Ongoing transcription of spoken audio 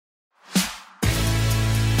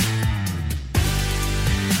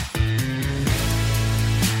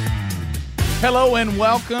Hello and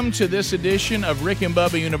welcome to this edition of Rick and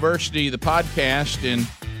Bubba University, the podcast. And,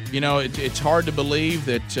 you know, it's hard to believe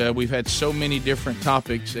that we've had so many different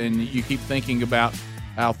topics, and you keep thinking about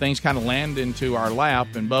how things kind of land into our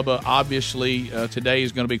lap. And Bubba, obviously, today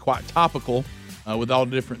is going to be quite topical with all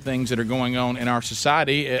the different things that are going on in our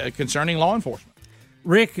society concerning law enforcement.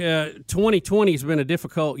 Rick, 2020 has been a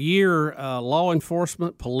difficult year. Law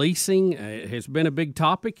enforcement, policing has been a big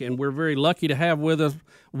topic, and we're very lucky to have with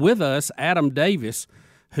us Adam Davis,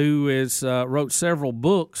 who has wrote several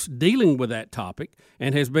books dealing with that topic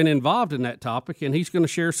and has been involved in that topic, and he's going to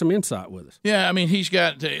share some insight with us. Yeah, I mean, he's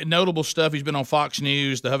got notable stuff. He's been on Fox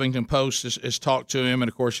News. The Huffington Post has talked to him, and,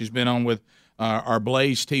 of course, he's been on with our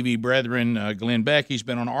Blaze TV brethren, Glenn Beck. He's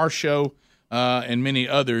been on our show. And many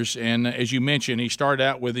others. And as you mentioned, he started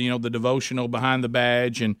out with, the devotional Behind the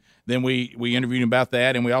Badge, and then we interviewed him about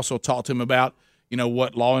that, and we also talked to him about,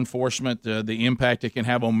 what law enforcement, the impact it can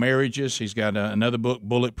have on marriages. He's got another book,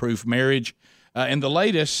 Bulletproof Marriage, and the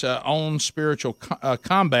latest, On Spiritual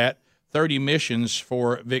Combat, 30 Missions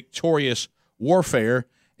for Victorious Warfare,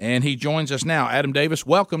 and he joins us now. Adam Davis,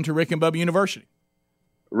 welcome to Rick and Bubba University.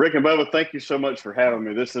 Rick and Bubba, thank you so much for having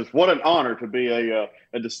me. What an honor to be a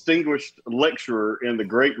distinguished lecturer in the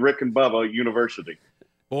great Rick and Bubba University.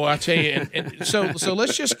 Boy, I tell you, and so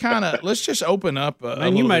let's just open up.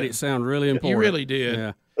 Man, you made it sound really important. You really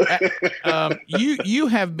did. Yeah. You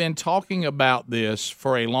have been talking about this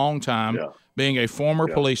for a long time. Yeah. Being a former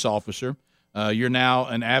police officer, you're now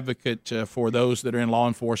an advocate for those that are in law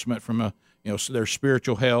enforcement from their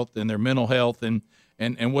spiritual health and their mental health and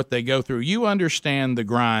what they go through. You understand the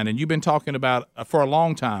grind, and you've been talking about for a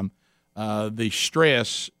long time the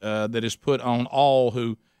stress that is put on all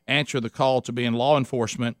who answer the call to be in law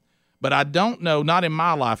enforcement. But I don't know, not in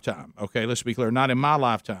my lifetime, okay, let's be clear, not in my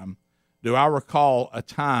lifetime, do I recall a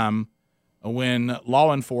time when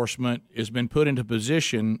law enforcement has been put into a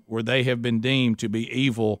position where they have been deemed to be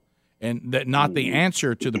evil and that not the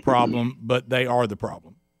answer to the problem, but they are the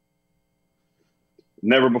problem.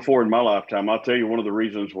 Never before in my lifetime. I'll tell you one of the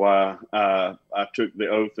reasons why I took the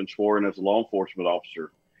oath and swore in as a law enforcement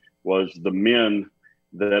officer was the men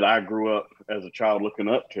that I grew up as a child looking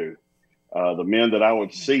up to, the men that I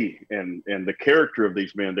would see and the character of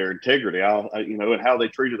these men, their integrity, and how they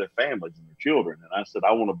treated their families and their children. And I said,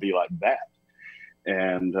 I want to be like that.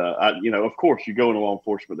 And, of course, you go into law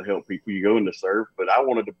enforcement to help people, you go in to serve, but I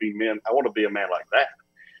want to be a man like that.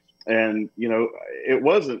 And, matter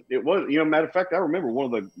of fact, I remember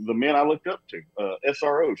one of the men I looked up to,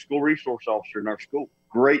 SRO, school resource officer in our school,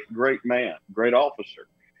 great man, great officer.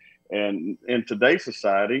 And in today's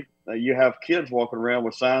society, you have kids walking around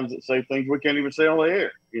with signs that say things we can't even say on the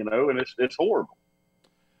air, and it's horrible.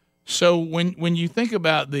 So when you think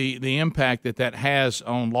about the impact that has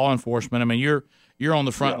on law enforcement, I mean, you're on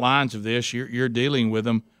the front lines of this, you're dealing with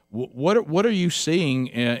them. What are you seeing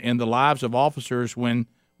in the lives of officers when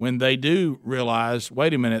they do realize,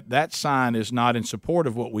 wait a minute, that sign is not in support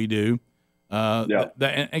of what we do?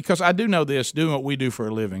 Because I do know this, doing what we do for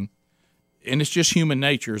a living, and it's just human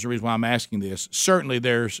nature is the reason why I'm asking this. Certainly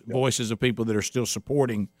there's voices of people that are still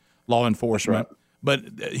supporting law enforcement. Right. But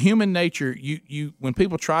human nature, you when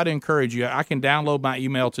people try to encourage you, I can download my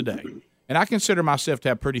email today, and I consider myself to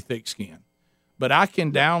have pretty thick skin. But I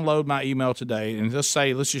can download my email today, and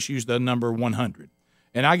let's just use the number 100,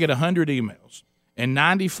 and I get 100 emails. And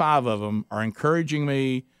 95 of them are encouraging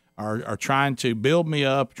me, are trying to build me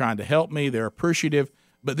up, trying to help me. They're appreciative.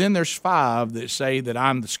 But then there's 5 that say that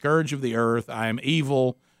I'm the scourge of the earth, I am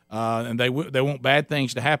evil, and they want bad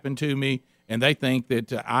things to happen to me, and they think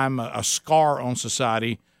that I'm a scar on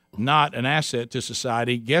society, not an asset to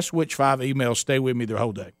society. Guess which 5 emails stay with me the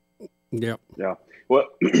whole day? Yeah. Well,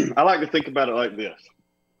 I like to think about it like this.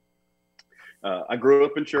 I grew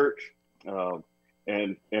up in church.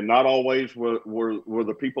 And not always were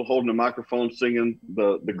the people holding the microphone singing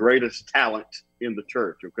the greatest talent in the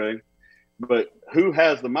church, okay? But who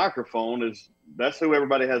has the microphone that's who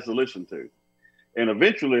everybody has to listen to. And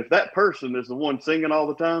eventually, if that person is the one singing all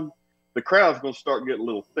the time, the crowd's going to start getting a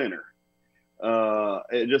little thinner.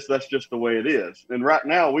 That's just the way it is. And right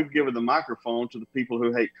now, we've given the microphone to the people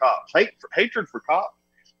who hate cops. Hatred for cops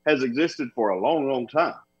has existed for a long, long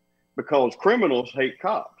time because criminals hate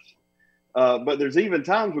cops. But there's even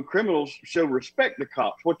times when criminals show respect to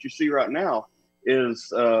cops. What you see right now is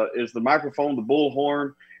the microphone, the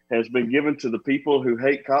bullhorn, has been given to the people who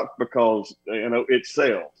hate cops because it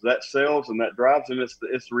sells. That sells and that drives, and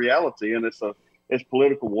it's reality, and it's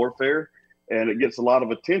political warfare, and it gets a lot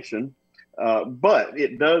of attention. But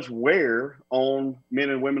it does wear on men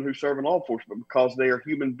and women who serve in law enforcement because they are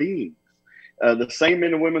human beings. The same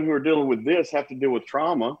men and women who are dealing with this have to deal with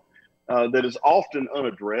trauma that is often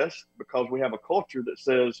unaddressed because we have a culture that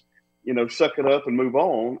says, suck it up and move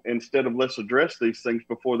on, instead of let's address these things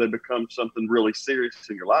before they become something really serious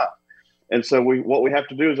in your life. And so what we have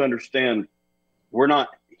to do is understand we're not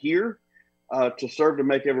here to serve to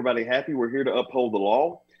make everybody happy. We're here to uphold the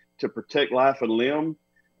law, to protect life and limb,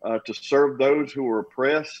 to serve those who are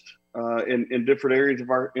oppressed in different areas of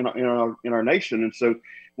our nation. And so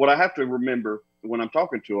what I have to remember when I'm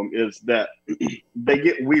talking to them is that they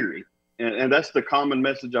get weary. And that's the common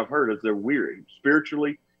message I've heard, is they're weary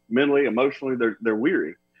spiritually, mentally, emotionally. They're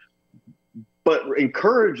weary. But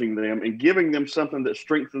encouraging them and giving them something that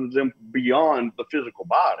strengthens them beyond the physical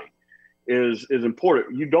body is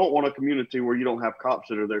important. You don't want a community where you don't have cops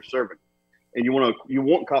that are there serving. And you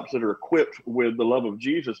want cops that are equipped with the love of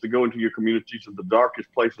Jesus to go into your communities in the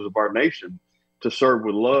darkest places of our nation, to serve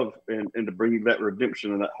with love and to bring you that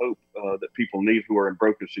redemption and that hope that people need who are in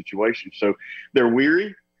broken situations. So they're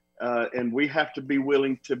weary, and we have to be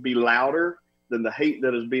willing to be louder than the hate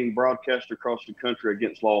that is being broadcast across the country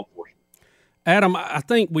against law enforcement. Adam, I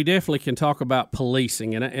think we definitely can talk about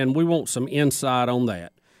policing, and we want some insight on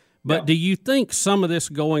that. But do you think some of this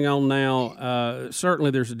going on now,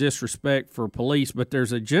 certainly there's a disrespect for police, but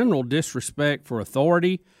there's a general disrespect for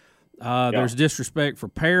authority. There's disrespect for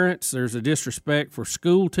parents. There's a disrespect for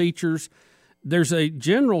school teachers. There's a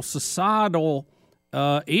general societal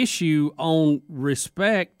issue on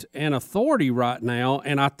respect and authority right now,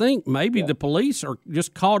 and I think maybe the police are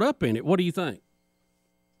just caught up in it. What do you think?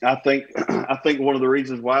 I think one of the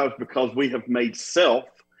reasons why is because we have made self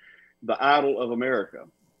the idol of America.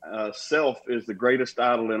 Self is the greatest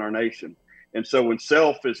idol in our nation. And so when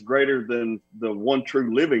self is greater than the one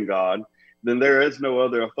true living God, then there is no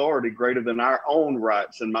other authority greater than our own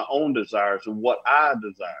rights and my own desires and what I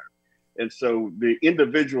desire. And so the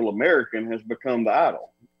individual American has become the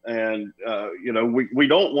idol. And, we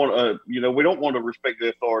don't want to respect the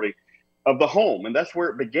authority of the home. And that's where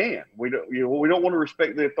it began. We don't want to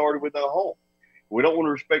respect the authority within the home. We don't want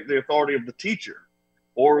to respect the authority of the teacher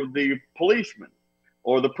or the policeman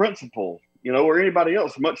or the principal, or anybody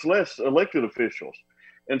else, much less elected officials.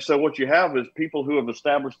 And so what you have is people who have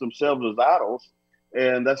established themselves as idols,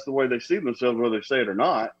 and that's the way they see themselves, whether they say it or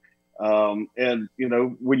not. When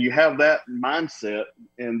you have that mindset,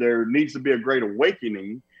 and there needs to be a great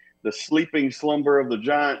awakening, the sleeping slumber of the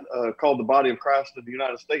giant called the body of Christ in the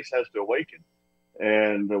United States has to awaken.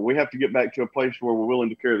 And we have to get back to a place where we're willing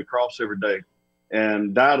to carry the cross every day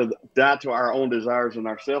and die to our own desires and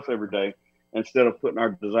ourselves every day, instead of putting our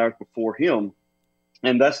desires before him.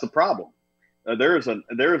 And that's the problem. There is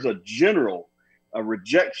a general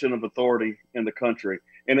rejection of authority in the country.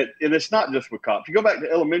 And it's not just with cops. You go back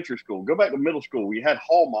to elementary school, go back to middle school, you had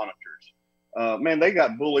hall monitors. They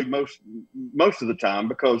got bullied most of the time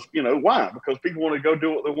because, why? Because people want to go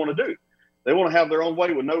do what they want to do. They want to have their own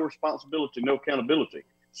way with no responsibility, no accountability.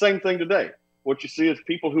 Same thing today. What you see is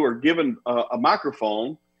people who are given a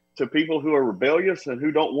microphone to people who are rebellious and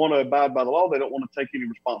who don't want to abide by the law. They don't want to take any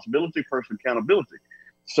responsibility, personal accountability.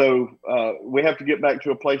 So we have to get back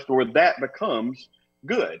to a place where that becomes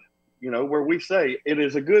good, where we say it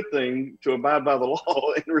is a good thing to abide by the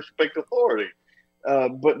law and respect authority.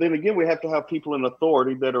 But then again, we have to have people in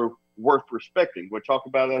authority that are worth respecting. We talk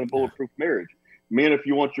about that in Bulletproof Marriage. Men, if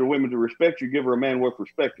you want your women to respect you, give her a man worth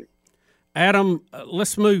respecting. Adam,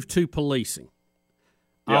 let's move to policing.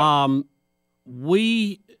 Yeah.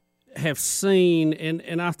 We have seen,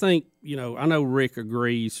 and I think, I know Rick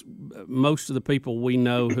agrees, most of the people we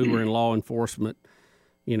know who are in law enforcement,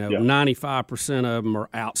 95% of them are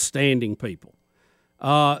outstanding people.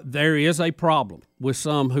 There is a problem with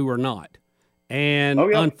some who are not. And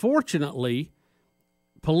unfortunately,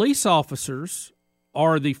 police officers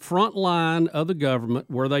are the front line of the government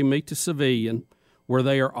where they meet the civilian, where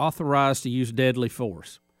they are authorized to use deadly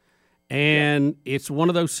force. And it's one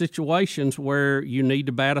of those situations where you need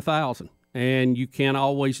to bat 1,000, and you can't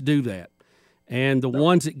always do that. And the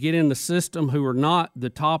ones that get in the system who are not the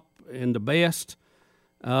top and the best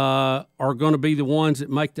are going to be the ones that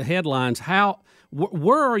make the headlines.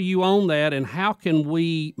 Where are you on that, and how can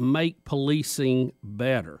we make policing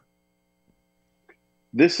better?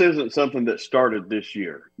 This isn't something that started this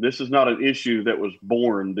year. This is not an issue that was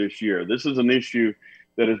born this year. This is an issue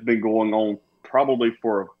that has been going on probably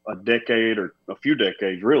for a decade or a few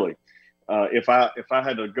decades, really. If I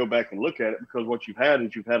had to go back and look at it, because what you've had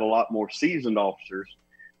a lot more seasoned officers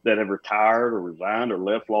that have retired or resigned or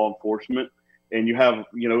left law enforcement. And you have,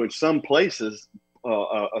 in some places,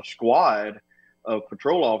 a squad of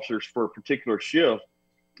patrol officers for a particular shift.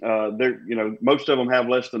 Most of them have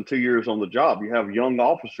less than 2 years on the job. You have young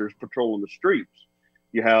officers patrolling the streets.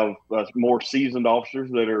 You have more seasoned officers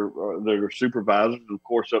that are supervisors, of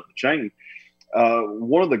course, up the chain.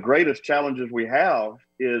 One of the greatest challenges we have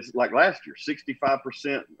is, like last year,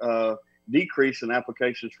 65% decrease in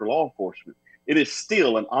applications for law enforcement. It is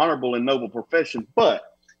still an honorable and noble profession, but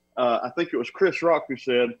I think it was Chris Rock who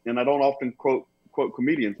said, and I don't often quote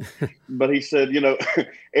comedians, but he said,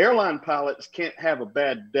 airline pilots can't have a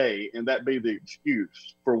bad day and that be the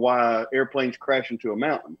excuse for why airplanes crash into a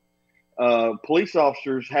mountain. Police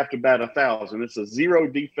officers have to bat 1,000. It's a zero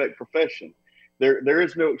defect profession. There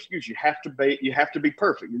is no excuse. You have to be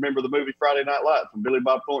perfect. Remember the movie Friday Night Lights when Billy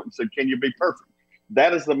Bob Thornton said, "Can you be perfect?"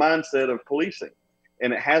 That is the mindset of policing,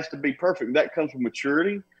 and it has to be perfect. That comes with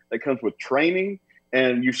maturity. That comes with training.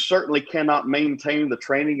 And you certainly cannot maintain the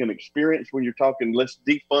training and experience when you're talking, let's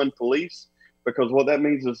defund police, because what that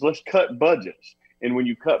means is let's cut budgets. And when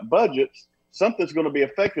you cut budgets, something's going to be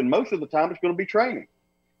affected. Most of the time, it's going to be training.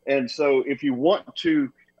 And so if you want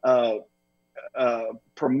to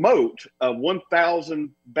promote a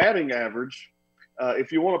 1,000 batting average,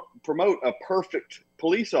 if you want to promote a perfect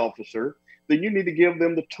police officer, then you need to give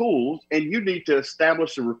them the tools, and you need to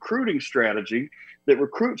establish a recruiting strategy that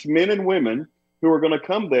recruits men and women who are going to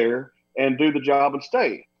come there and do the job and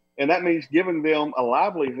stay. And that means giving them a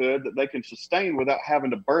livelihood that they can sustain without having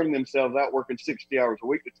to burn themselves out working 60 hours a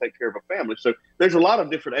week to take care of a family. So there's a lot of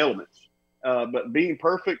different elements. But being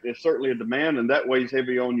perfect is certainly a demand, and that weighs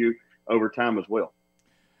heavy on you over time as well.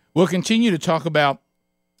 We'll continue to talk about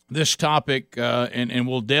this topic, and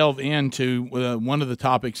we'll delve into one of the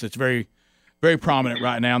topics that's very, very prominent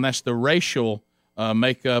right now, and that's the racial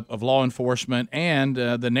makeup of law enforcement and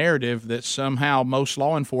the narrative that somehow most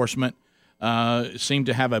law enforcement seem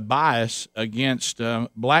to have a bias against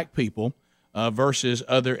black people versus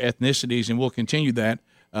other ethnicities, and we'll continue that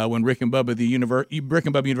when Rick and Bubba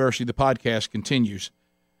University, the podcast, continues.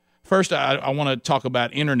 First, I want to talk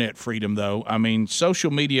about internet freedom, though. I mean,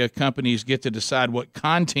 social media companies get to decide what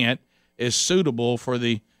content is suitable for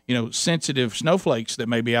the sensitive snowflakes that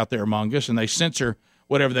may be out there among us, and they censor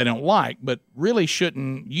whatever they don't like. But really,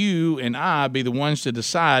 shouldn't you and I be the ones to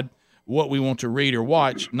decide what we want to read or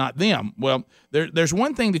watch, not them? Well, there's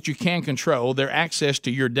one thing that you can control, their access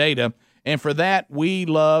to your data, and for that, we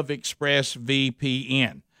love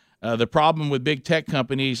ExpressVPN. The problem with big tech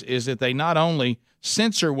companies is that they not only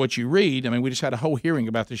censor what you read, I mean, we just had a whole hearing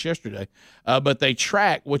about this yesterday, but they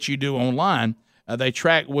track what you do online. They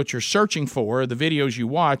track what you're searching for, the videos you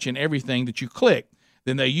watch, and everything that you click.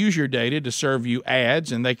 Then they use your data to serve you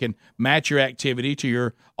ads, and they can match your activity to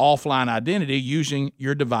your offline identity using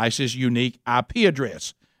your device's unique IP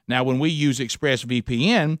address. Now, when we use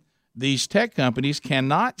ExpressVPN, these tech companies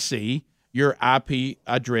cannot see your IP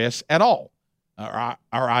address at all. Our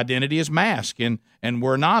identity is masked, and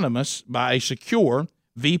we're anonymous by a secure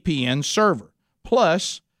VPN server.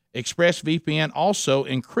 Plus, ExpressVPN also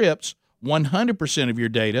encrypts 100% of your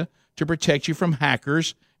data to protect you from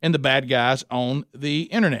hackers and the bad guys on the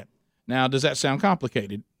internet. Now, does that sound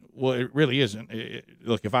complicated? Well, it really isn't.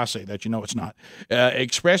 Look, if I say that, it's not.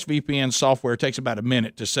 ExpressVPN software takes about a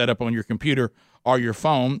minute to set up on your computer or your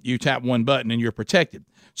phone. You tap one button and you're protected.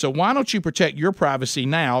 So why don't you protect your privacy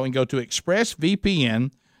now and go to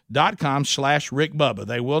expressvpn.com/RickBubba.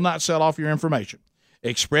 They will not sell off your information.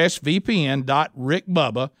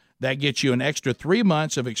 expressvpn.rickbubba. That gets you an extra 3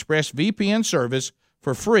 months of ExpressVPN service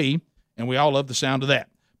for free, and we all love the sound of that.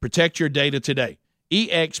 Protect your data today.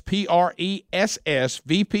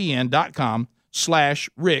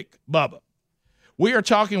 expressvpn.com/RickBubba. We are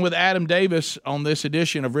talking with Adam Davis on this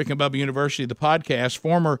edition of Rick and Bubba University, the podcast,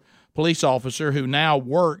 former police officer who now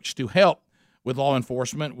works to help with law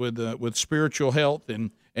enforcement, with spiritual health,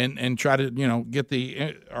 and try to get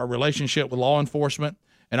our relationship with law enforcement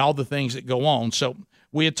and all the things that go on. So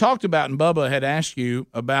we had talked about, and Bubba had asked you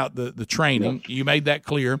about the training. Yep. You made that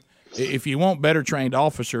clear. If you want better trained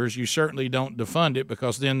officers, you certainly don't defund it,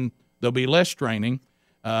 because then there'll be less training.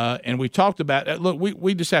 And we talked about, look,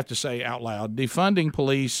 we just have to say out loud, defunding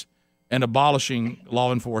police and abolishing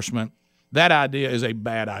law enforcement, that idea is a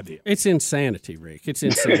bad idea. It's insanity, Rick. It's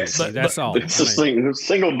insanity. That's all. It's the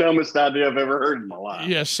single dumbest idea I've ever heard in my life.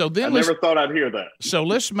 Yes. So then I never thought I'd hear that. So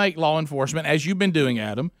let's make law enforcement, as you've been doing,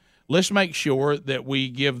 Adam, let's make sure that we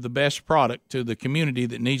give the best product to the community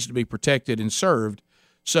that needs to be protected and served.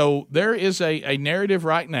 So there is a narrative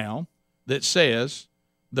right now that says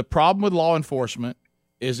the problem with law enforcement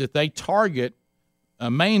is that they target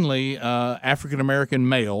mainly African-American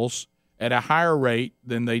males at a higher rate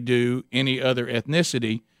than they do any other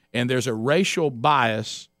ethnicity, and there's a racial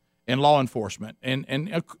bias in law enforcement.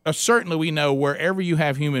 And certainly we know wherever you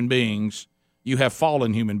have human beings, you have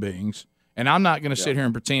fallen human beings. And I'm not going to sit here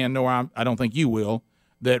and pretend, nor I don't think you will,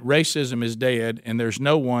 that racism is dead and there's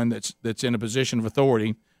no one that's in a position of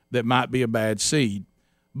authority that might be a bad seed.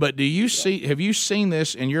 But have you seen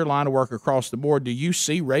this in your line of work across the board? Do you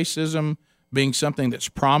see racism being something that's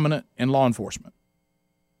prominent in law enforcement?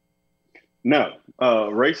 No,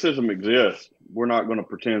 racism exists. We're not going to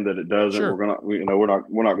pretend that it doesn't. Sure. We're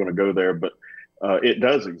not going to go there, but it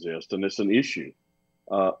does exist, and it's an issue.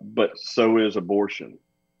 But so is abortion,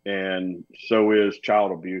 and so is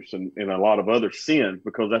child abuse, and a lot of other sins,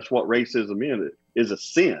 because that's what racism is a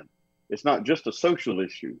sin. It's not just a social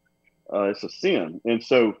issue. It's a sin. And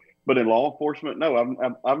so, but in law enforcement, no,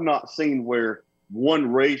 I've not seen where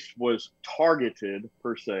one race was targeted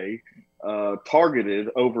per se, targeted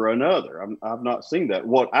over another. I've not seen that.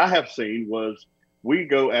 What I have seen was we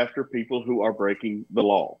go after people who are breaking the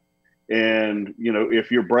law. And,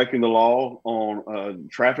 if you're breaking the law on a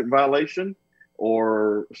traffic violation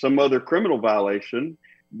or some other criminal violation,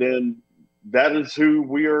 then that is who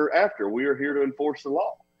we are after. We are here to enforce the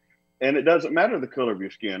law. And it doesn't matter the color of your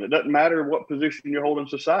skin. It doesn't matter what position you hold in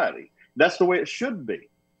society. That's the way it should be.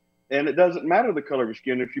 And it doesn't matter the color of your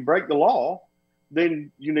skin. If you break the law,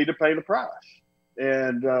 then you need to pay the price.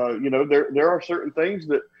 And, there are certain things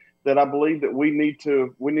that I believe that we need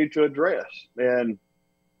to address. And,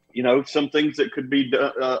 some things that could be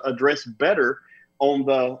addressed better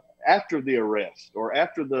after the arrest or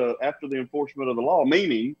after the enforcement of the law,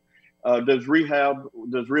 meaning does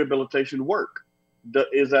rehabilitation work?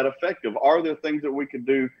 Is that effective? Are there things that we could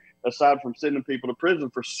do aside from sending people to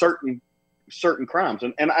prison for certain crimes?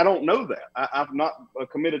 And I don't know that. I've not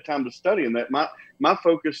committed time to studying that. My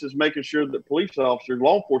focus is making sure that police officers,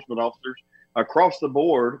 law enforcement officers across the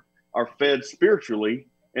board are fed spiritually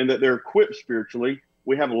and that they're equipped spiritually.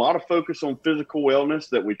 We have a lot of focus on physical wellness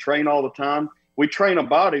that we train all the time. We train a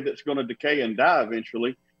body that's going to decay and die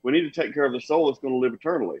eventually. We need to take care of the soul that's going to live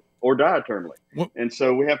eternally or die eternally. And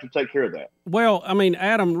so we have to take care of that. Well, I mean,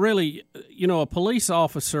 Adam, really, a police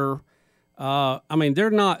officer, they're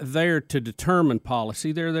not there to determine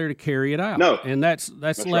policy. They're there to carry it out. No. And that's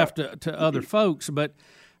left right to other folks. But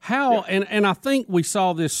how, yeah. and I think we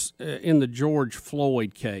saw this in the George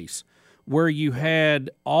Floyd case, where you had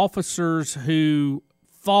officers who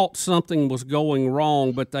thought something was going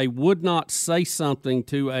wrong, but they would not say something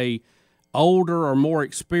to a older or more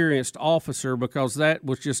experienced officer because that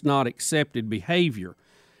was just not accepted behavior.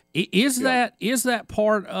 Is that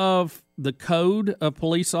part of the code of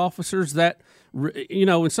police officers that,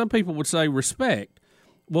 and some people would say respect.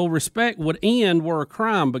 Well, respect would end where a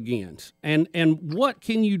crime begins. And what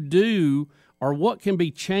can you do or what can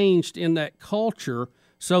be changed in that culture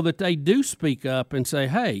so that they do speak up and say,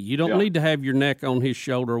 hey, you don't need to have your neck on his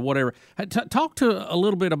shoulder or whatever. Talk to a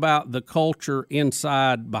little bit about the culture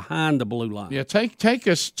behind the blue line. Yeah, take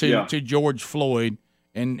us to George Floyd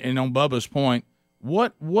and on Bubba's point,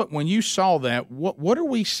 what when you saw that, what are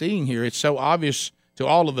we seeing here? It's so obvious to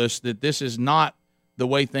all of us that this is not the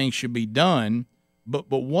way things should be done.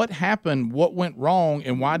 But what happened? What went wrong?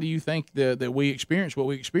 And why do you think that we experienced what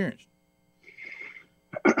we experienced?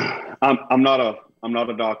 I'm not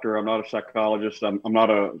a doctor. I'm not a psychologist. I'm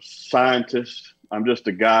not a scientist. I'm just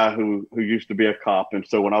a guy who used to be a cop. And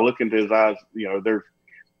so when I look into his eyes,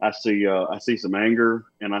 I see some anger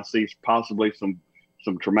and I see possibly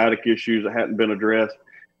some traumatic issues that hadn't been addressed.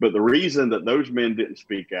 But the reason that those men didn't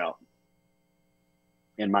speak out,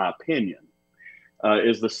 in my opinion,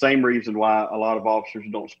 is the same reason why a lot of officers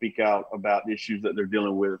don't speak out about issues that they're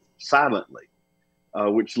dealing with silently.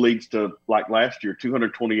 Which leads to, like last year,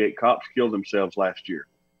 228 cops killed themselves last year.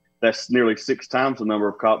 That's nearly 6 times the number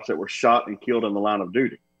of cops that were shot and killed in the line of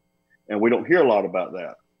duty. And we don't hear a lot about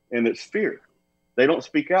that. And it's fear. They don't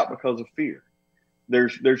speak out because of fear. You're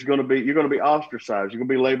going to be ostracized. You're going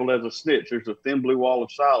to be labeled as a snitch. There's a thin blue wall of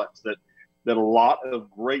silence that a lot of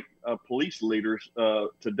great police leaders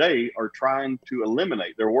today are trying to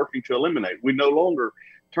eliminate. They're working to eliminate. We no longer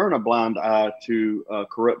turn a blind eye to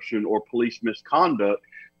corruption or police misconduct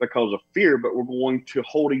because of fear, but we're going to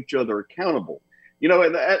hold each other accountable.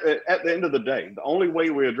 At the end of the day, the only way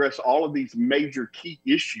we address all of these major key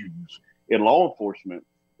issues in law enforcement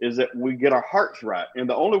is that we get our hearts right. And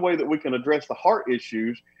the only way that we can address the heart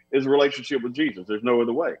issues is a relationship with Jesus. There's no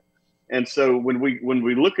other way. And so when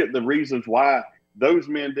we look at the reasons why those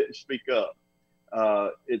men didn't speak up,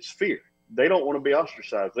 it's fear. They don't want to be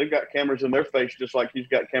ostracized. They've got cameras in their face just like he's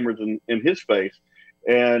got cameras in his face.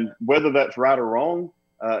 And whether that's right or wrong,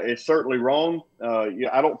 it's certainly wrong.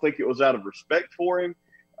 I don't think it was out of respect for him.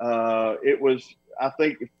 It was, I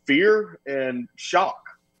think, fear and shock.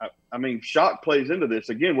 I mean, shock plays into this.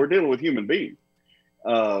 Again, we're dealing with human beings.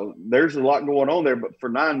 There's a lot going on there, but for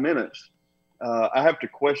 9 minutes, I have to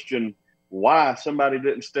question why somebody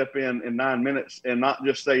didn't step in 9 minutes and not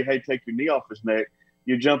just say, hey, take your knee off his neck.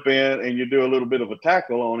 You jump in and you do a little bit of a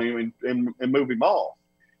tackle on him and move him off.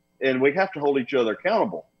 And we have to hold each other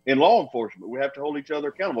accountable. In law enforcement, we have to hold each other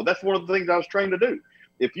accountable. That's one of the things I was trained to do.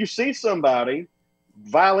 If you see somebody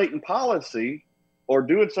violating policy or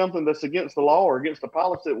doing something that's against the law or against the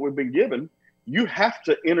policy that we've been given, you have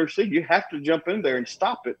to intercede. You have to jump in there and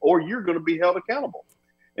stop it, or you're going to be held accountable.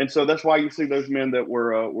 And so that's why you see those men that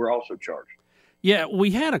were also charged. Yeah,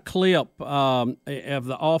 we had a clip of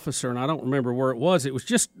the officer, and I don't remember where it was. It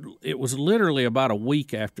was literally about a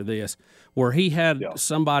week after this, where he had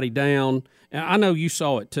somebody down. And I know you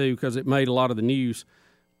saw it too because it made a lot of the news.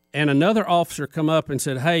 And another officer come up and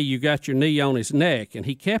said, hey, you got your knee on his neck. And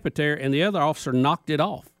he kept it there, and the other officer knocked it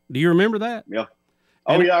off. Do you remember that? Yeah.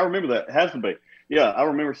 Oh, yeah, I remember that. It has to be. Yeah, I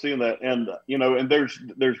remember seeing that. And, and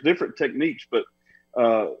there's different techniques, but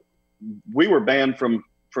we were banned from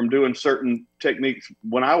doing certain techniques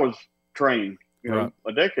when I was trained, right.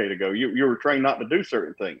 A decade ago. You were trained not to do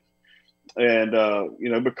certain things. And,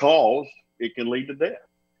 because it can lead to death.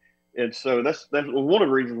 And so that's one of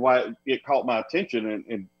the reasons why it caught my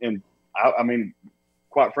attention. And I mean,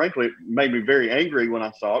 quite frankly, it made me very angry when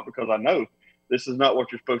I saw it because I know this is not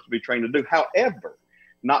what you're supposed to be trained to do. However,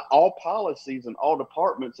 not all policies and all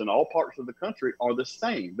departments in all parts of the country are the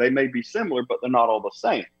same. They may be similar, but they're not all the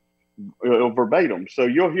same verbatim. So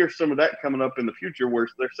you'll hear some of that coming up in the future where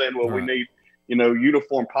they're saying, well, we need,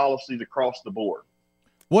 uniform policies across the board.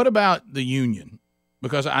 What about the union?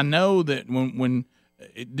 Because I know that when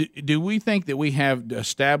do we think that we have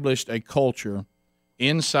established a culture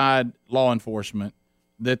inside law enforcement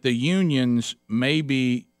that the unions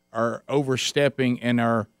maybe are overstepping and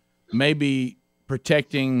are maybe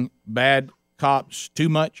protecting bad cops too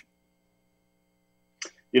much?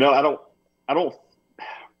 I don't,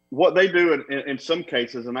 what they do in some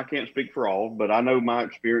cases, and I can't speak for all, but I know my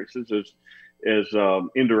experiences is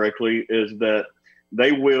indirectly is that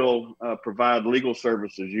they will provide legal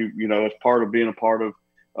services. As part of being a part of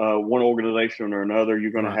one organization or another,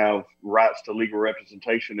 you're going to have rights to legal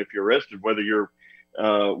representation if you're arrested, whether you're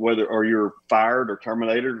fired or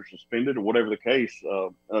terminated or suspended or whatever the case,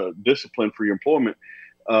 disciplined for your employment.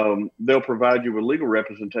 They'll provide you with legal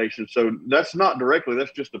representation. So that's not directly,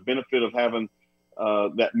 that's just a benefit of having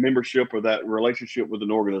that membership or that relationship with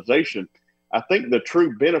an organization. I think the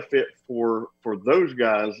true benefit for those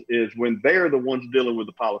guys is when they're the ones dealing with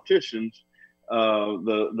the politicians,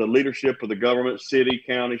 the leadership of the government, city,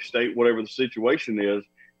 county, state, whatever the situation is,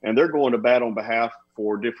 and they're going to bat on behalf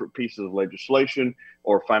for different pieces of legislation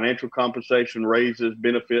or financial compensation, raises,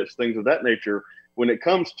 benefits, things of that nature. When it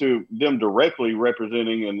comes to them directly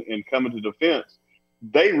representing and coming to defense,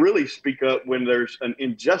 they really speak up when there's an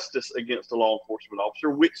injustice against a law enforcement officer,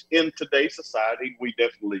 which in today's society we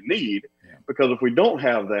definitely need, because if we don't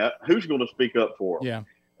have that, who's going to speak up for them?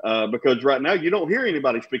 Yeah. Because right now you don't hear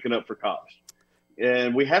anybody speaking up for cops.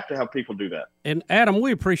 And we have to have people do that. And Adam,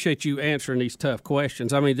 we appreciate you answering these tough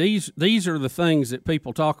questions. I mean, these are the things that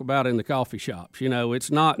people talk about in the coffee shops. It's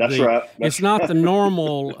not it's not the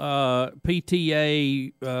normal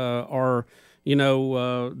PTA or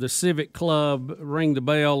the civic club, ring the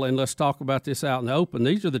bell and let's talk about this out in the open.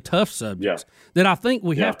 These are the tough subjects that I think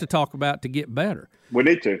we have to talk about to get better. We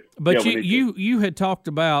need to. But you had talked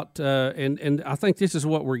about and I think this is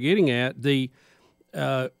what we're getting at.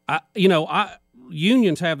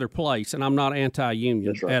 Unions have their place, and I'm not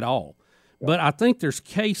anti-union at all. Yeah. But I think there's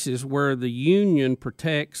cases where the union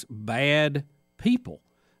protects bad people.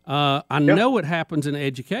 I know it happens in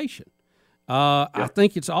education. I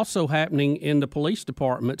think it's also happening in the police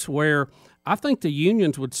departments where I think the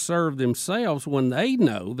unions would serve themselves when they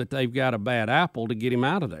know that they've got a bad apple to get him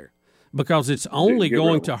out of there because it's only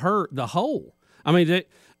going to hurt the whole. I mean,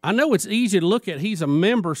 I know it's easy to look at he's a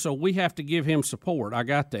member, so we have to give him support. I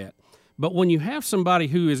got that. But when you have somebody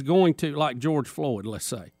who is going to, like George Floyd, let's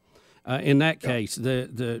say, in that case,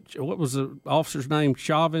 what was the officer's name?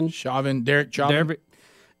 Derek Chauvin.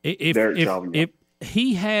 If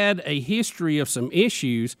he had a history of some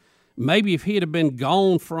issues, maybe if he'd have been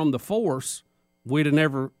gone from the force, we'd have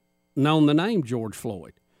never known the name George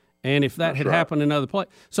Floyd. And if that had happened in other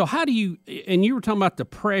places. So how do you, and you were talking about the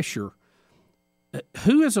pressure,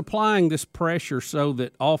 who is applying this pressure so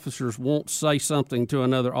that officers won't say something to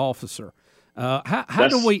another officer? How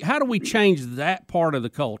do we change that part of the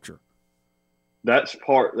culture? That's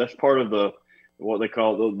part of the what they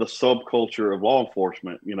call the subculture of law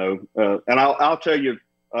enforcement. And I'll tell you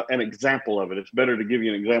an example of it. It's better to give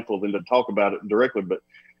you an example than to talk about it directly. But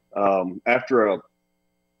after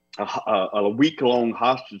a week-long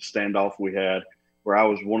hostage standoff we had, where I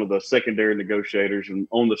was one of the secondary negotiators and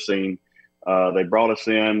on the scene. They brought us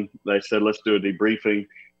in. They said, let's do a debriefing,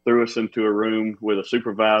 threw us into a room with a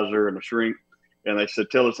supervisor and a shrink. And they said,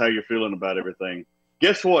 tell us how you're feeling about everything.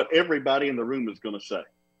 Guess what? Everybody in the room is going to say,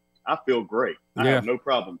 I feel great. I have no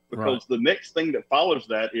problem. Because the next thing that follows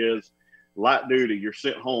that is light duty. You're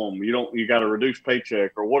sent home. You got a reduced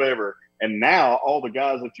paycheck or whatever. And now all the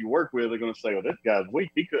guys that you work with are going to say, well, this guy's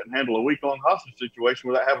weak. He couldn't handle a week-long hostage situation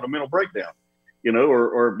without having a mental breakdown,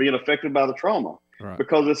 or being affected by the trauma. Right.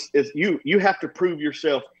 Because you have to prove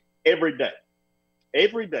yourself every day.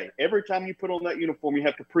 Every day. Every time you put on that uniform, you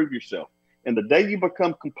have to prove yourself. And the day you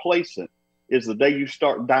become complacent is the day you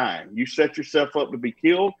start dying. You set yourself up to be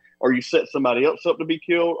killed, or you set somebody else up to be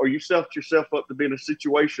killed, or you set yourself up to be in a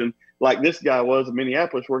situation like this guy was in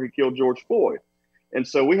Minneapolis where he killed George Floyd. And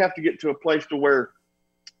so we have to get to a place to where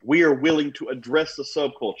we are willing to address the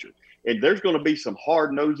subculture. And there's going to be some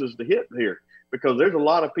hard noses to hit here, because there's a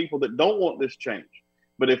lot of people that don't want this change.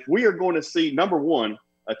 But if we are going to see, number one,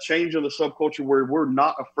 a change in the subculture where we're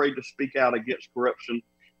not afraid to speak out against corruption,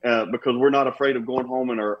 because we're not afraid of going home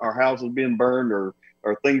and our houses being burned or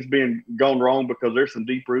things being gone wrong because there's some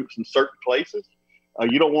deep roots in certain places.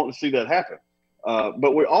 You don't want to see that happen.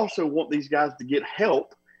 But we also want these guys to get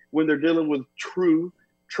help when they're dealing with true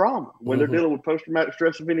trauma, when they're dealing with post-traumatic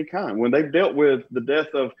stress of any kind, when they've dealt with the death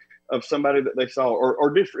of somebody that they saw or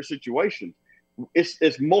different situations. It's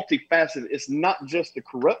multifaceted. It's not just the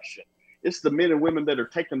corruption. It's the men and women that are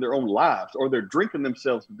taking their own lives, or they're drinking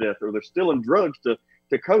themselves to death, or they're stealing drugs to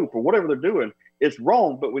cope, or whatever they're doing. It's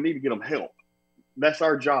wrong, but we need to get them help. That's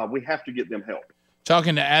our job. We have to get them help.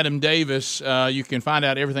 Talking to Adam Davis, you can find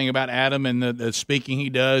out everything about Adam and the speaking he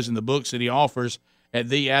does and the books that he offers at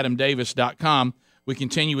theadamdavis.com. We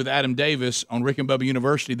continue with Adam Davis on Rick and Bubba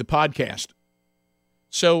University, the podcast.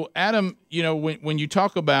 So, Adam, when you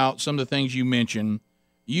talk about some of the things you mentioned,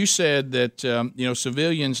 you said that,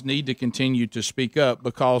 civilians need to continue to speak up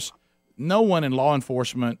because no one in law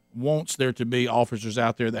enforcement wants there to be officers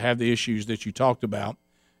out there that have the issues that you talked about,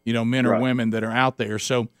 men or women that are out there.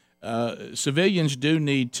 So civilians do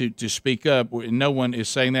need to speak up. No one is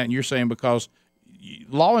saying that, and you're saying because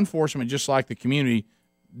law enforcement, just like the community,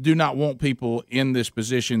 do not want people in this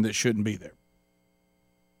position that shouldn't be there.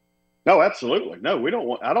 No, absolutely. No, we don't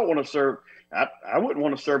want. I don't want to serve. I wouldn't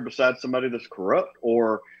want to serve beside somebody that's corrupt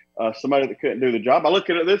or somebody that couldn't do the job. I look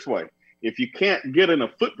at it this way: if you can't get in a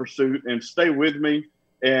foot pursuit and stay with me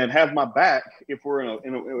and have my back, if we're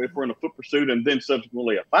in a foot pursuit and then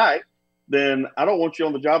subsequently a fight, then I don't want you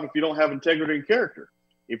on the job if you don't have integrity and character.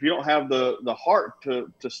 If you don't have the heart to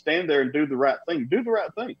stand there and do the right thing, do the right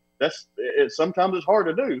thing. Sometimes it's hard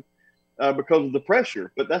to do because of the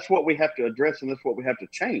pressure, but that's what we have to address, and that's what we have to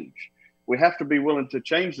change. We have to be willing to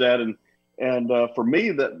change that. And for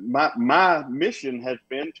me, that my mission has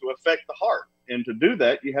been to affect the heart. And to do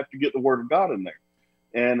that, you have to get the word of God in there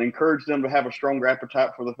and encourage them to have a stronger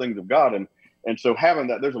appetite for the things of God. And so having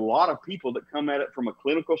that, there's a lot of people that come at it from a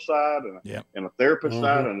clinical side and a therapist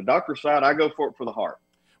side and a doctor side. I go for it for the heart.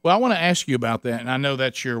 Well, I want to ask you about that, and I know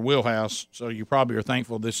that's your wheelhouse, so you probably are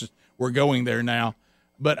thankful we're going there now.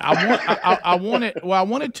 But I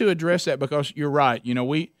wanted to address that because you're right.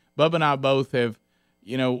 Bubba and I both have,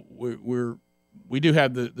 we do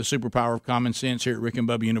have the superpower of common sense here at Rick and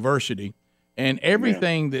Bubba University, and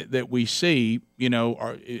everything that we see,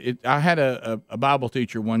 I had a Bible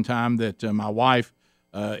teacher one time that my wife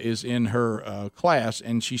is in her class,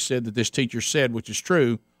 and she said that this teacher said, which is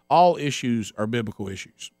true, all issues are biblical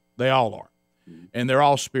issues. They all are, and they're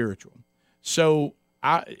all spiritual. So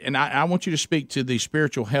I want you to speak to the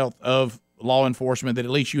spiritual health of law enforcement that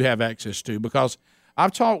at least you have access to, because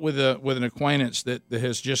I've talked with an acquaintance that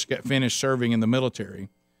has just got finished serving in the military,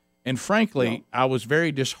 and frankly, I was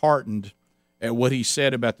very disheartened at what he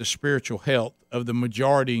said about the spiritual health of the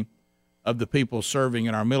majority of the people serving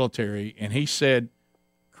in our military. And he said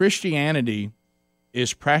Christianity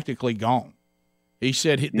is practically gone. He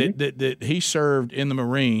said that he served in the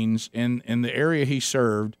Marines, and in the area he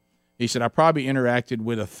served, he said, I probably interacted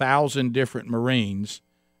with 1,000 different Marines,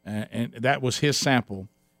 and that was his sample.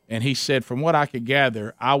 And he said, from what I could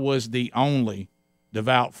gather, I was the only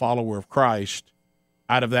devout follower of Christ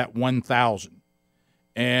out of that 1,000.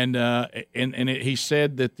 And he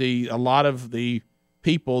said that a lot of the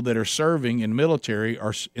people that are serving in the military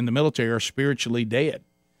are spiritually dead,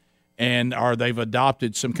 and they've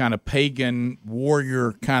adopted some kind of pagan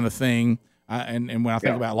warrior kind of thing. And when I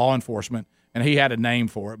think about law enforcement, and he had a name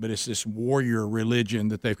for it, but it's this warrior religion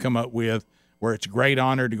that they've come up with, where it's great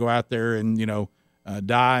honor to go out there and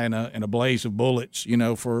die in a blaze of bullets,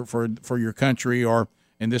 for your country, or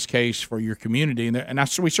in this case for your community.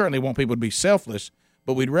 We certainly want people to be selfless,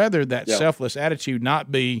 but we'd rather that selfless attitude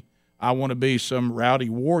not be I want to be some rowdy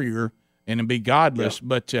warrior and be godless,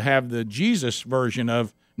 but to have the Jesus version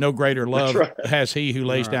of no greater love has he who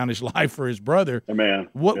lays down his life for his brother. Amen.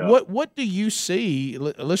 What do you see?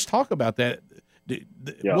 Let's talk about that.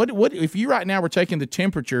 What if you right now were taking the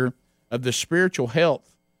temperature of the spiritual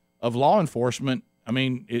health of law enforcement? I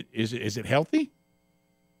mean, is it healthy?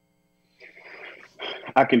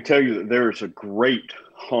 I can tell you that there is a great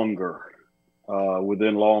hunger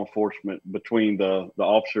within law enforcement between the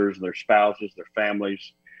officers, their spouses, their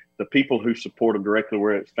families, the people who support them directly,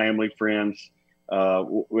 whether it's family, friends,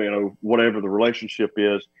 whatever the relationship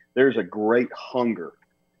is. There's a great hunger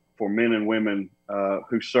for men and women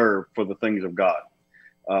who serve for the things of God.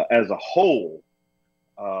 As a whole,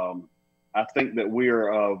 I think that we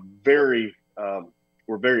are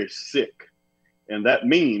we're very sick, and that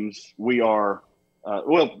means we are.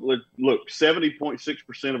 Look,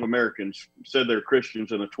 70.6% of Americans said they're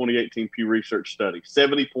Christians in a 2018 Pew Research study.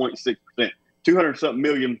 70.6%, 200-something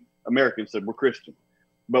million Americans said we're Christian.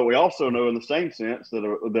 But we also know in the same sense that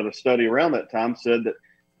a study around that time said that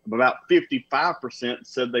about 55%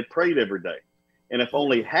 said they prayed every day. And if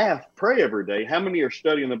only half pray every day, how many are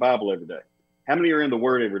studying the Bible every day? How many are in the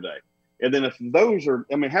Word every day? And then if those are,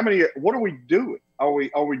 what are we doing? Are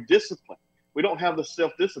we disciplined? We don't have the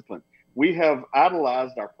self-discipline. We have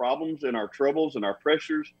idolized our problems and our troubles and our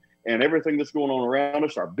pressures and everything that's going on around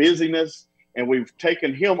us, our busyness, and we've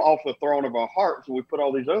taken him off the throne of our hearts and we put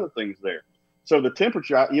all these other things there. So the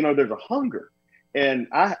temperature, there's a hunger. And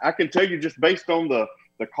I can tell you just based on the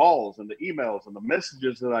calls and the emails and the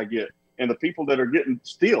messages that I get and the people that are getting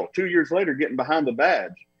still 2 years later getting behind the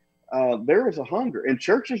badge, there is a hunger. And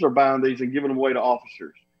churches are buying these and giving them away to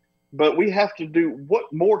officers. But we have to do,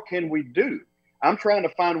 what more can we do? I'm trying to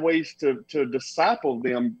find ways to disciple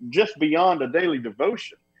them just beyond a daily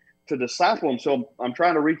devotion, to disciple them. So I'm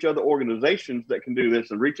trying to reach other organizations that can do this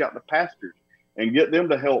and reach out to pastors and get them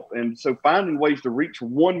to help. And so finding ways to reach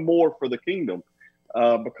one more for the kingdom,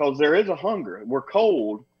 because there is a hunger. We're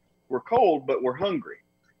cold, but we're hungry.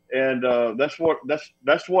 And that's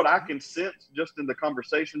what I can sense just in the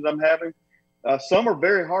conversations I'm having. Some are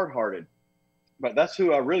very hard-hearted, but that's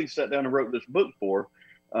who I really sat down and wrote this book for.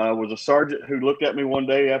 Was a sergeant who looked at me one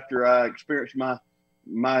day after I experienced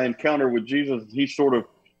my encounter with Jesus. He sort of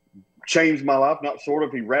changed my life, not sort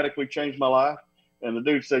of, he radically changed my life. And the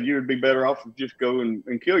dude said, you would be better off if just go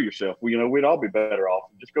and kill yourself. Well, we'd all be better off.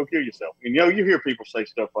 Just go kill yourself. And, you hear people say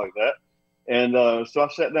stuff like that. And so I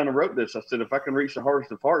sat down and wrote this. I said, if I can reach the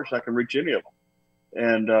hardest of hearts, I can reach any of them.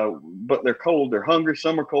 And but they're cold, they're hungry.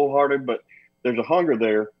 Some are cold-hearted, but there's a hunger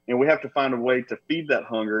there. And we have to find a way to feed that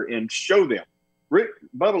hunger and show them. Rick,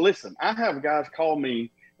 Bubba, listen, I have guys call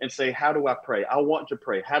me and say, how do I pray? I want to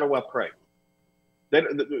pray. How do I pray?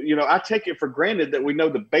 I take it for granted that we know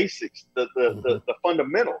the basics, the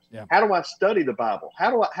fundamentals. Yeah. How do I study the Bible?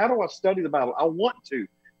 How do I study the Bible? I want to,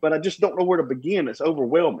 but I just don't know where to begin. It's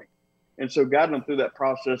overwhelming. And so guiding them through that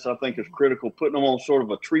process, I think, is critical, putting them on sort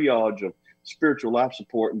of a triage of spiritual life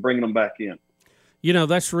support and bringing them back in.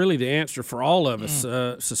 That's really the answer for all of us,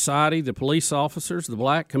 society, the police officers, the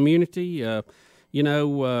black community.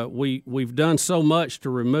 We've done so much to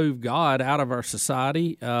remove God out of our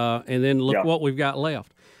society, and then look what we've got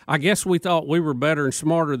left. I guess we thought we were better and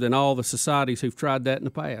smarter than all the societies who've tried that in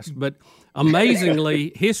the past. But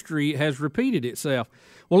amazingly, history has repeated itself.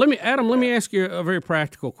 Well, let me ask you a very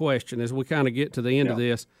practical question as we kind of get to the end of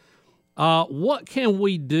this. What can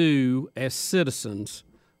we do as citizens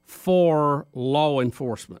for law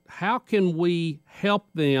enforcement? How can we help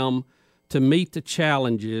them to meet the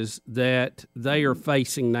challenges that they are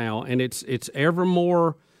facing now? And it's ever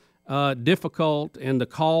more difficult, and the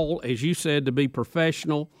call, as you said, to be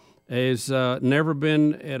professional has never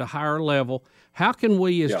been at a higher level. How can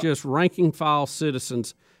we, as just ranking file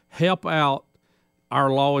citizens, help out our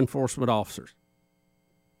law enforcement officers?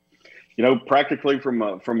 Practically from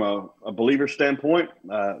a believer standpoint,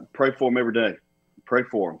 pray for them every day. Pray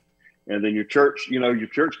for them. And then your church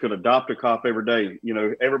could adopt a cop every day.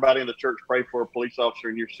 Everybody in the church pray for a police officer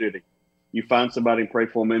in your city. You find somebody and pray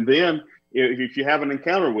for them. And then if you have an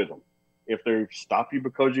encounter with them, if they stop you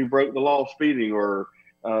because you broke the law of speeding, or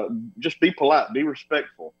just be polite, be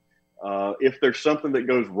respectful. If there's something that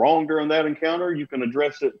goes wrong during that encounter, you can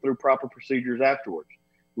address it through proper procedures afterwards.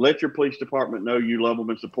 Let your police department know you love them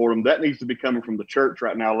and support them. That needs to be coming from the church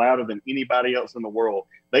right now louder than anybody else in the world.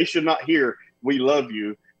 They should not hear "we love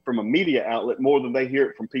you" from a media outlet more than they hear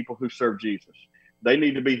it from people who serve Jesus. They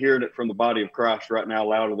need to be hearing it from the body of Christ right now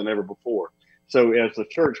louder than ever before. So as the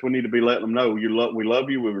church, we need to be letting them know we love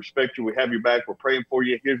you, we respect you, we have your back, we're praying for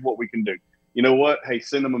you. Here's what we can do. You know what? Hey,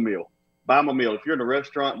 send them a meal. Buy them a meal. If you're in a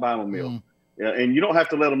restaurant, buy them a meal. And you don't have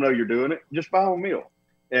to let them know you're doing it. Just buy them a meal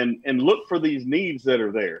and look for these needs that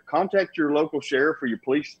are there. Contact your local sheriff or your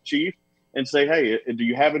police chief and say, hey, do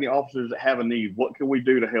you have any officers that have a need? What can we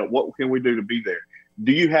do to help? What can we do to be there?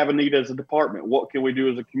 Do you have a need as a department? What can we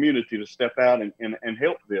do as a community to step out and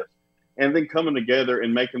help this? And then coming together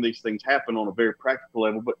and making these things happen on a very practical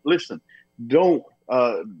level. But listen, don't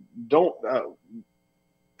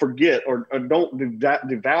forget or don't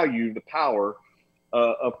devalue the power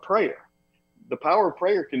of prayer. The power of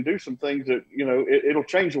prayer can do some things that, it'll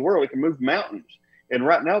change the world. It can move mountains. And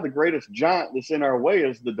right now, the greatest giant that's in our way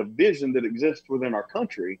is the division that exists within our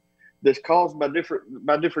country that's caused by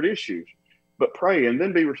different issues. But pray and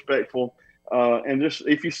then be respectful. And just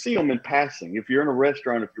if you see them in passing, if you're in a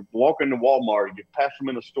restaurant, if you're walking to Walmart, you pass them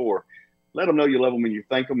in a store, let them know you love them and you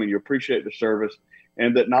thank them and you appreciate the service,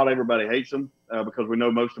 and that not everybody hates them because we know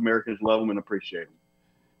most Americans love them and appreciate them.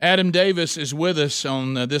 Adam Davis is with us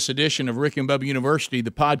on this edition of Rick and Bubba University,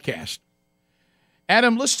 the podcast.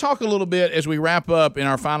 Adam, let's talk a little bit as we wrap up in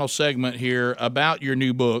our final segment here about your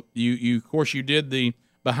new book. You of course, you did the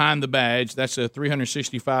Behind the Badge. That's a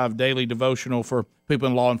 365 daily devotional for people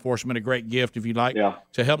in law enforcement, a great gift if you'd like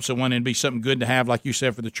to help someone and be something good to have, like you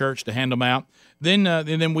said, for the church to hand them out.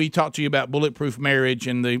 Then we talked to you about Bulletproof Marriage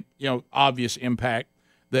and the obvious impact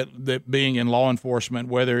that being in law enforcement,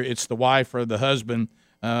 whether it's the wife or the husband,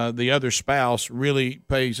 the other spouse, really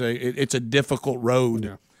it's a difficult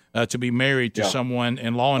road to be married to someone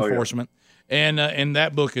in law enforcement. And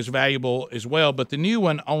that book is valuable as well. But the new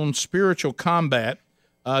one on spiritual combat,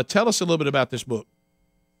 tell us a little bit about this book.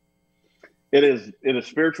 It is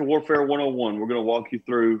Spiritual Warfare 101. We're going to walk you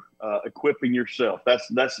through equipping yourself.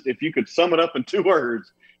 That's if you could sum it up in 2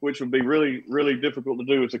 words, which would be really, really difficult to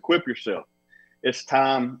do, is equip yourself. It's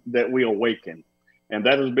time that we awaken. And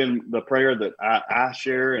that has been the prayer that I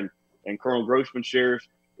share and Colonel Grossman shares,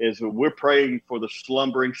 is that we're praying for the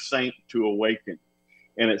slumbering saint to awaken.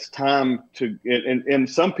 And it's time to, and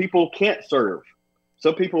some people can't serve.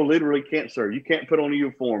 Some people literally can't serve. You can't put on a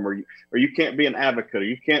uniform or you can't be an advocate or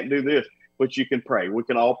you can't do this, but you can pray. We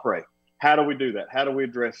can all pray. How do we do that? How do we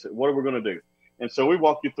address it? What are we going to do? And so we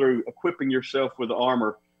walk you through equipping yourself with the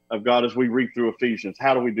armor of God as we read through Ephesians.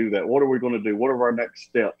 How do we do that? What are we going to do? What are our next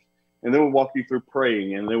steps? And then we walk you through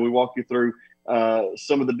praying, and then we walk you through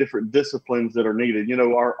some of the different disciplines that are needed.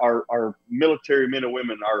 Our military men and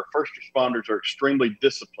women, our first responders are extremely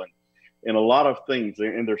disciplined in a lot of things,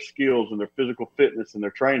 in their skills and their physical fitness and their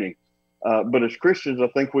training. But as Christians, I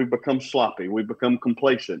think we've become sloppy. We've become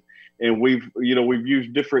complacent, and we've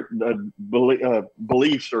used different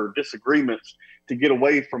beliefs or disagreements to get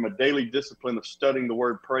away from a daily discipline of studying the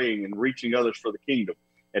word, praying, and reaching others for the kingdom.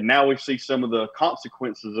 And now we see some of the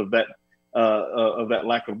consequences of that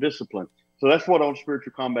lack of discipline. So that's what On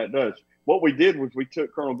Spiritual Combat does. What we did was we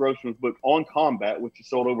took Colonel Grossman's book On Combat, which has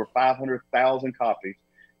sold over 500,000 copies,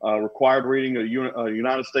 required reading, a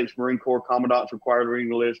United States Marine Corps Commandant's required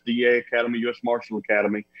reading list, DA Academy, U.S. Marshal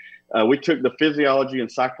Academy. We took the physiology and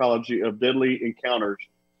psychology of deadly encounters,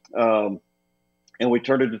 and we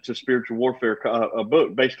turned it into Spiritual Warfare, a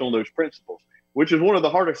book based on those principles, which is one of the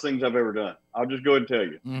hardest things I've ever done. I'll just go ahead and tell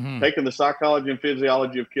you. Mm-hmm. Taking the psychology and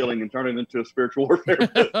physiology of killing and turning it into a spiritual warfare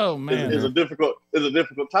book is a difficult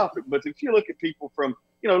topic. But if you look at people from,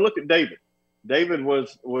 look at David. David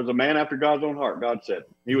was a man after God's own heart. God said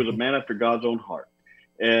he was a man after God's own heart.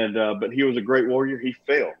 And but he was a great warrior. He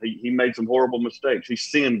failed. He made some horrible mistakes. He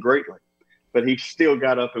sinned greatly, but he still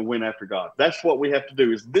got up and went after God. That's what we have to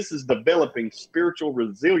do. This is developing spiritual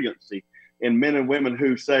resiliency in men and women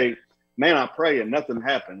who say, man, I pray and nothing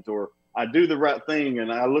happens, or I do the right thing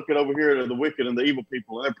and I look at over here to the wicked and the evil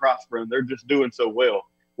people and they're prospering. They're just doing so well.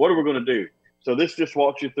 What are we going to do? So this just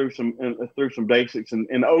walks you through some basics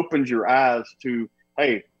and opens your eyes to,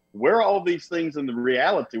 hey, where are all these things in the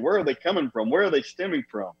reality? Where are they coming from? Where are they stemming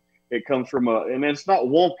from? It comes from and it's not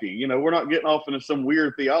wonky. We're not getting off into some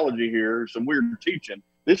weird theology here or some weird teaching.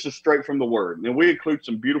 This is straight from the word. And we include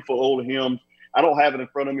some beautiful old hymns. I don't have it in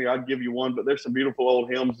front of me. I'd give you one, but there's some beautiful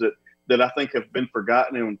old hymns that I think have been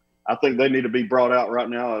forgotten, and I think they need to be brought out right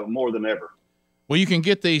now more than ever. Well, you can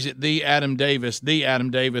get these at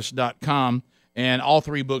theadamdavis.com, and all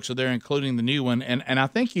 3 books are there, including the new one. And I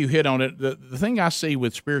think you hit on it. The thing I see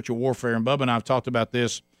with spiritual warfare, and Bubba and I have talked about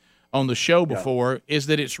this on the show before, is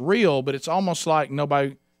that it's real, but it's almost like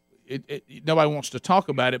nobody wants to talk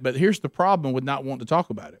about it. But here's the problem with not wanting to talk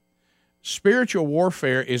about it. Spiritual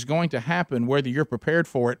warfare is going to happen whether you're prepared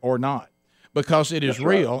for it or not, because it is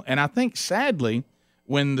real. Right. And I think, sadly,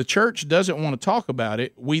 when the church doesn't want to talk about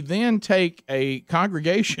it, we then take a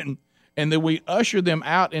congregation and then we usher them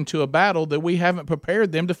out into a battle that we haven't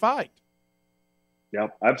prepared them to fight.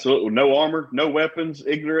 Yep, absolutely. No armor, no weapons,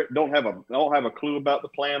 ignorant, don't have a clue about the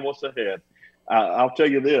plan, what's ahead. I'll tell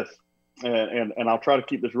you this, and I'll try to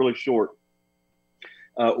keep this really short.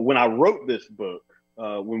 When I wrote this book,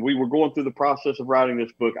 when we were going through the process of writing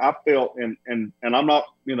this book, I felt, and I'm not,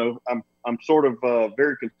 I'm sort of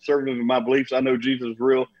very conservative in my beliefs. I know Jesus is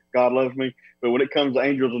real, God loves me, but when it comes to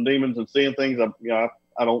angels and demons and seeing things, I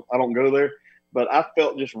don't go there. But I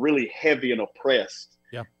felt just really heavy and oppressed.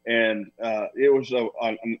 Yeah. And it was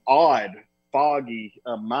an odd, foggy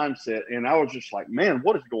mindset. And I was just like, man,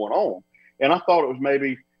 what is going on? And I thought it was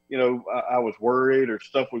maybe, I was worried or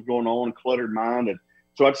stuff was going on, cluttered mind. And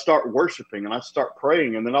so I'd start worshiping and I'd start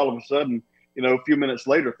praying. And then all of a sudden, a few minutes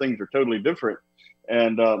later, things are totally different.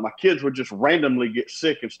 And my kids would just randomly get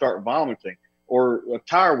sick and start vomiting, or a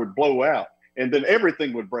tire would blow out. And then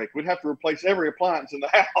everything would break. We'd have to replace every appliance in the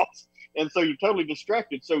house. And so you're totally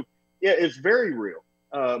distracted. So, yeah, it's very real.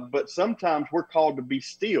 But sometimes we're called to be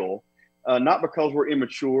still, not because we're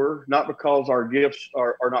immature, not because our gifts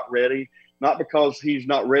are not ready, not because he's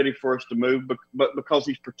not ready for us to move, but because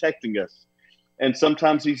he's protecting us. And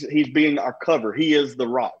sometimes he's being our cover. He is the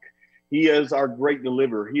rock. He is our great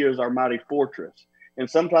deliverer. He is our mighty fortress. And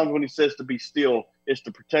sometimes when he says to be still, it's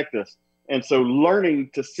to protect us. And so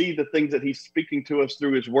learning to see the things that he's speaking to us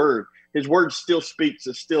through his word still speaks,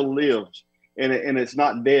 it still lives. And it's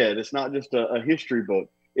not dead. It's not just a history book.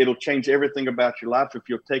 It'll change everything about your life if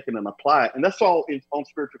you'll take it and apply it. And that's all On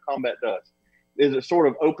Spiritual Combat does, is it sort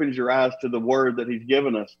of opens your eyes to the word that he's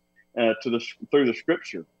given us through the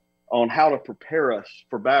scripture on how to prepare us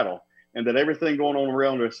for battle, and that everything going on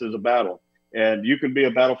around us is a battle. And you can be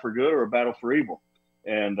a battle for good or a battle for evil,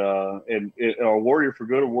 and a warrior for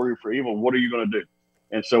good or warrior for evil. What are you going to do?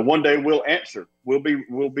 And so one day we'll answer. We'll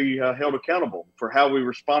be held accountable for how we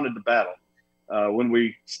responded to battle. When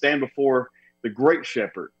we stand before the great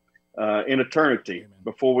shepherd in eternity. Amen.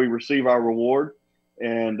 Before we receive our reward.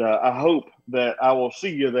 And I hope that I will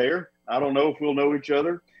see you there. I don't know if we'll know each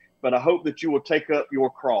other, but I hope that you will take up your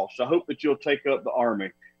cross. I hope that you'll take up the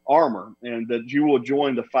armor, and that you will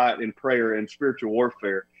join the fight in prayer and spiritual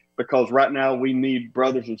warfare, because right now we need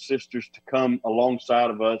brothers and sisters to come alongside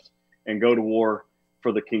of us and go to war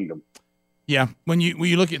for the kingdom. Yeah, when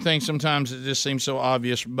you look at things, sometimes it just seems so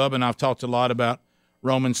obvious. Bubba and I've talked a lot about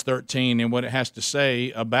Romans 13 and what it has to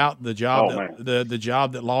say about the job the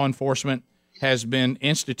job that law enforcement has been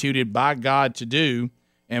instituted by God to do.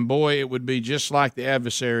 And boy, it would be just like the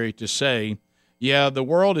adversary to say, yeah, the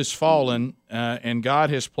world is fallen, and God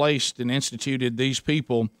has placed and instituted these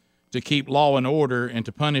people to keep law and order and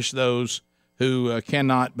to punish those who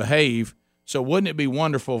cannot behave. So wouldn't it be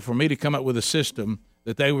wonderful for me to come up with a system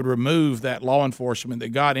that they would remove that law enforcement that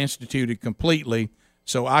God instituted completely,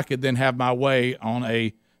 so I could then have my way on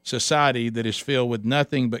a society that is filled with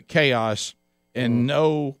nothing but chaos and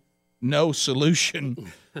no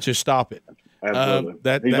solution to stop it.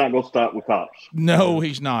 Absolutely. He's not going to stop with cops. No,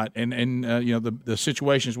 he's not. And the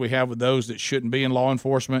situations we have with those that shouldn't be in law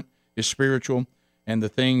enforcement is spiritual, and the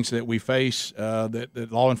things that we face that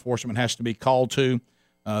law enforcement has to be called to,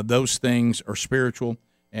 those things are spiritual.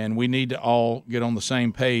 And we need to all get on the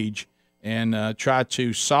same page and try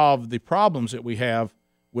to solve the problems that we have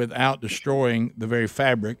without destroying the very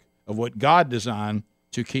fabric of what God designed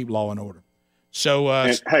to keep law and order. So,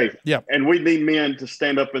 and we need men to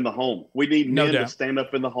stand up in the home. We need men to stand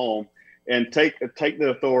up in the home and take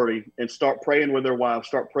the authority and start praying with their wives,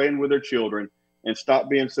 start praying with their children, and stop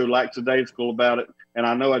being so lackadaisical about it. And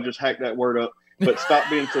I know I just hacked that word up, but stop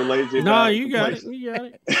being so lazy about it. You got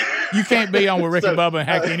it. You can't be on with Rick and Bubba and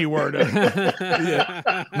hack any word up.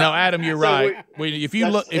 Yeah. No, Adam, you're right.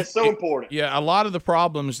 It's so important. Yeah, a lot of the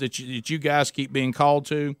problems that you guys keep being called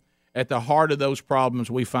to, at the heart of those problems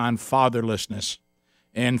we find fatherlessness.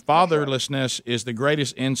 And fatherlessness is the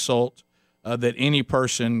greatest insult that any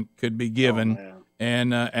person could be given.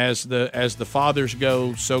 And as the fathers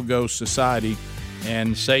go, so goes society.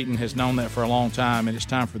 And Satan has known that for a long time, and it's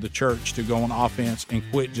time for the church to go on offense and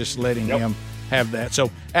quit just letting him have that.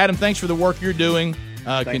 So, Adam, thanks for the work you're doing.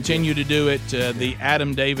 Continue to do it. The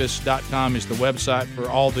AdamDavis.com is the website for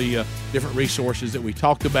all the different resources that we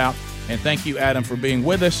talked about. And thank you, Adam, for being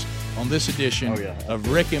with us on this edition of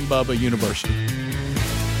Rick and Bubba University.